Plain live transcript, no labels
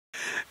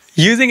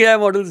Using AI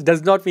models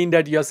does not mean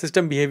that your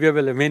system behavior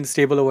will remain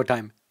stable over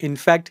time. In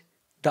fact,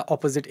 the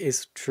opposite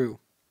is true.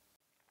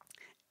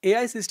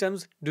 AI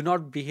systems do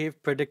not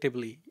behave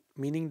predictably,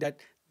 meaning that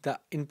the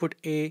input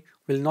A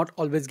will not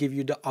always give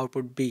you the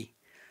output B.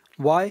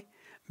 Why?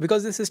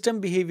 Because the system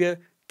behavior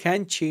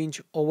can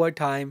change over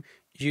time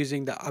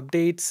using the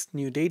updates,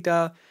 new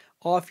data,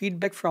 or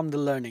feedback from the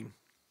learning.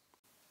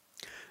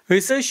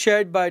 Research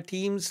shared by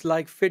teams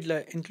like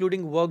Fiddler,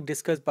 including work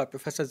discussed by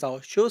Professor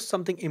Zhao, shows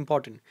something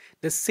important.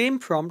 The same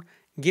prompt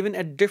given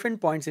at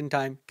different points in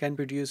time can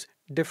produce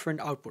different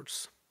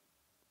outputs.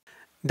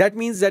 That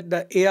means that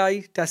the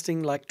AI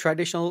testing, like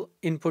traditional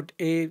input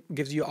A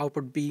gives you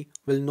output B,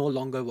 will no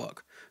longer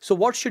work. So,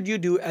 what should you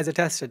do as a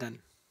tester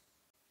then?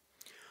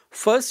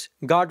 First,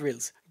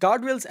 guardrails.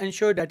 Guardrails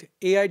ensure that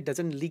AI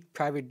doesn't leak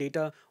private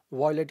data,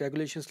 violate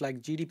regulations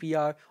like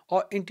GDPR,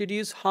 or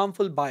introduce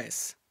harmful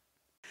bias.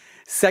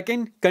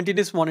 Second,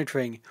 continuous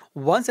monitoring.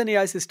 Once an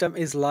AI system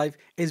is live,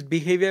 its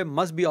behavior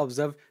must be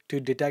observed to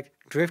detect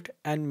drift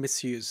and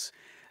misuse.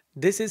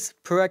 This is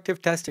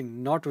proactive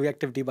testing, not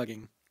reactive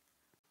debugging.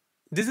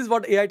 This is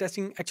what AI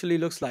testing actually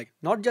looks like.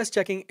 Not just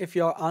checking if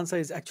your answer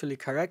is actually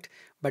correct,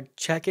 but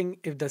checking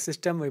if the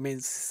system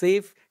remains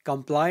safe,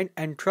 compliant,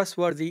 and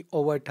trustworthy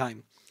over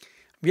time.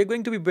 We are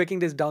going to be breaking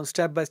this down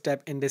step by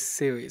step in this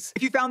series.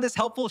 If you found this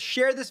helpful,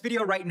 share this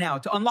video right now.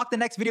 To unlock the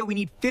next video, we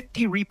need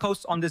 50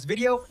 reposts on this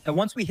video. And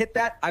once we hit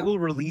that, I will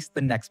release the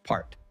next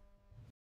part.